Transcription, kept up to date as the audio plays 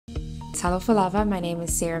Talofa lava, my name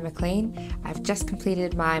is Sarah McLean. I've just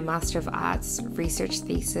completed my Master of Arts research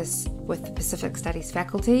thesis with the Pacific Studies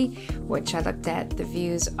faculty, which I looked at the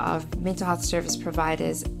views of mental health service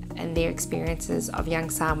providers and their experiences of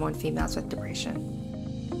young Samoan females with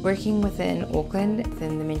depression. Working within Auckland,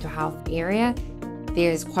 within the mental health area,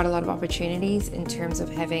 there's quite a lot of opportunities in terms of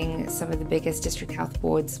having some of the biggest district health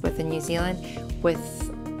boards within New Zealand with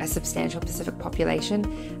a substantial Pacific population.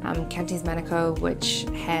 Counties Manukau, which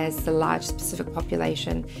has the largest Pacific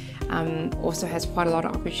population, also has quite a lot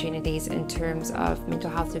of opportunities in terms of mental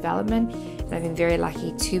health development. And I've been very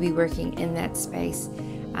lucky to be working in that space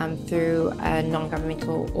through a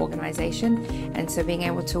non-governmental organisation, and so being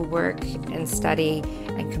able to work and study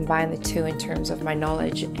and combine the two in terms of my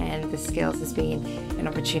knowledge and the skills has been an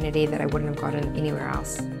opportunity that I wouldn't have gotten anywhere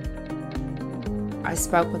else. I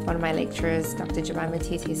spoke with one of my lecturers, Dr. Jemima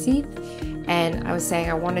Tietiasi, and I was saying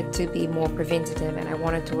I wanted to be more preventative and I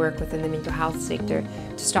wanted to work within the mental health sector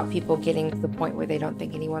to stop people getting to the point where they don't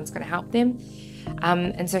think anyone's going to help them.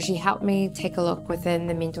 And so she helped me take a look within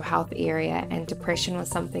the mental health area, and depression was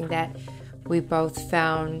something that we both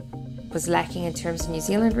found was lacking in terms of New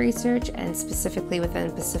Zealand research and specifically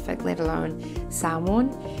within Pacific, let alone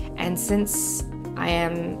Samoan. And since I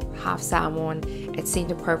am half Samoan, it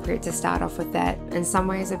seemed appropriate to start off with that. In some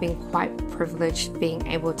ways, I've been quite privileged being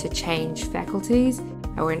able to change faculties.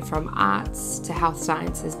 I went from arts to health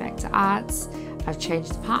sciences back to arts. I've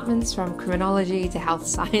changed departments from criminology to health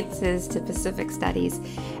sciences to Pacific studies.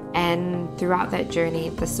 And throughout that journey,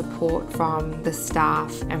 the support from the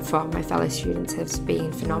staff and from my fellow students has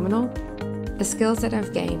been phenomenal. The skills that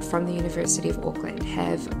I've gained from the University of Auckland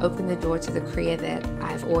have opened the door to the career that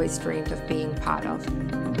I've always dreamed of being part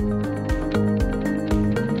of.